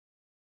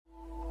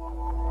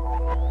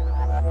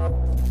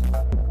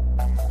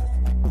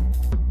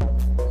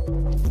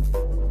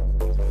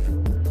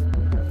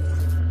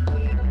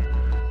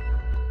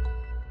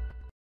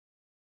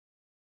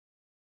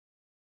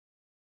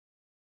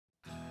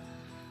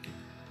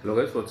Hello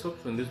guys, what's up?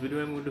 So in this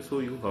video I'm going to show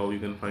you how you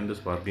can find the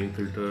sparkling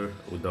filter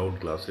without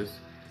glasses.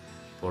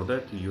 For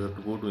that you have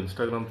to go to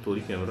Instagram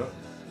story camera.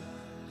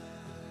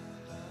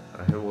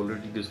 I have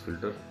already this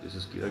filter. This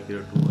is Kira 2.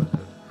 I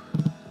have.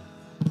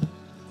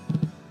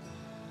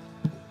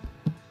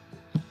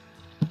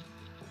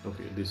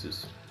 Okay, this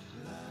is,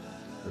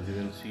 as you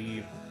can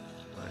see,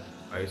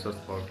 my eyes are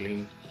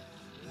sparkling,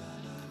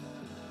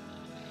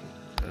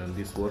 and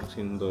this works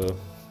in the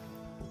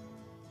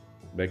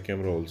back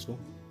camera also.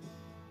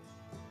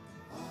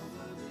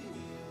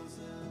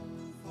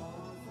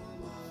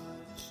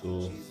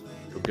 So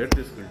to get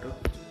this filter,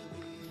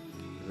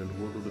 you can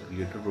go to the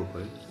creator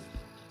profile.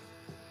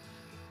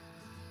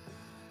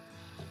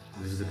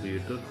 This is the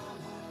creator.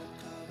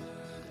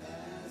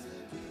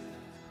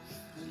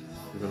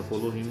 You can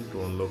follow him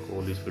to unlock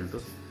all his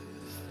filters.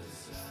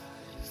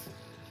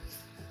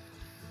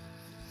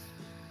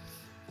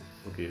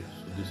 Okay,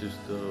 so this is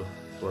the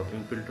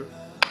sparkling filter.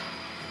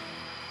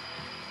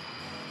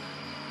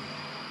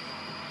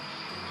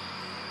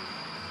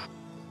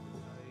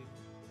 And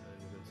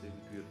you can save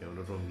it to your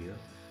camera from here,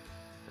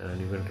 and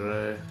you can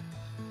try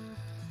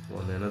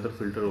on another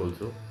filter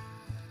also.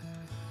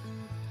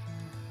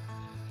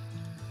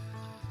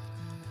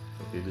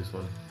 Okay, this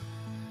one.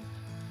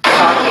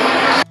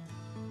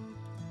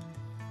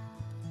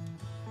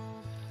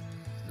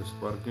 The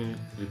sparkling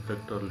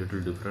effect are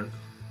little different.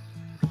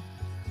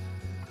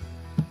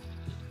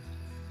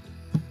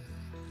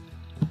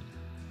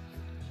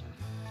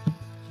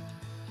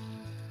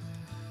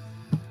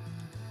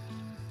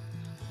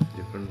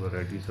 Different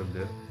varieties are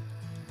there.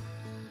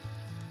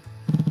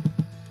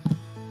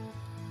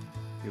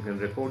 You can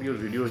record your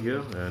video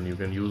here and you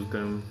can use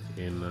them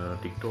in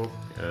TikTok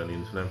and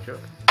in Snapchat.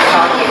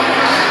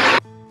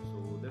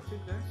 So that's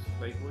it guys.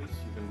 Likewise,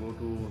 you can go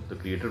to the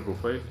creator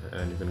profile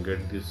and you can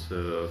get these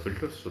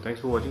filters. So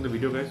thanks for watching the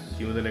video guys.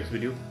 See you in the next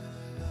video.